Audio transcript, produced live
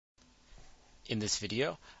In this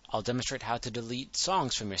video, I'll demonstrate how to delete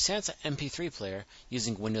songs from your Sansa MP3 player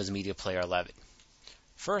using Windows Media Player 11.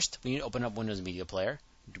 First, we need to open up Windows Media Player.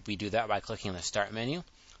 We do that by clicking on the Start menu,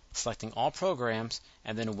 selecting All Programs,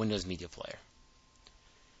 and then Windows Media Player.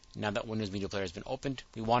 Now that Windows Media Player has been opened,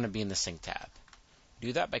 we want to be in the Sync tab.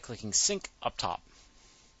 Do that by clicking Sync up top.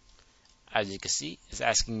 As you can see, it's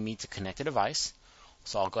asking me to connect a device,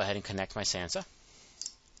 so I'll go ahead and connect my Sansa.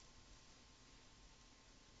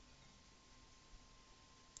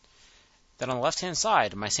 Then on the left-hand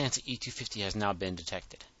side, my Sansa E250 has now been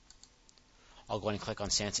detected. I'll go ahead and click on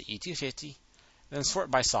Sansa E250, and then sort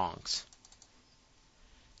by songs.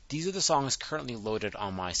 These are the songs currently loaded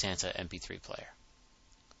on my Sansa MP3 player.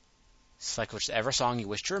 Select whichever song you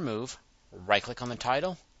wish to remove, right-click on the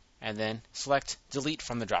title, and then select Delete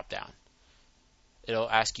from the drop-down. It'll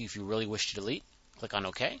ask you if you really wish to delete. Click on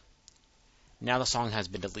OK. Now the song has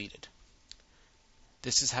been deleted.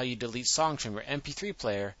 This is how you delete songs from your MP3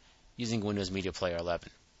 player using Windows Media Player 11.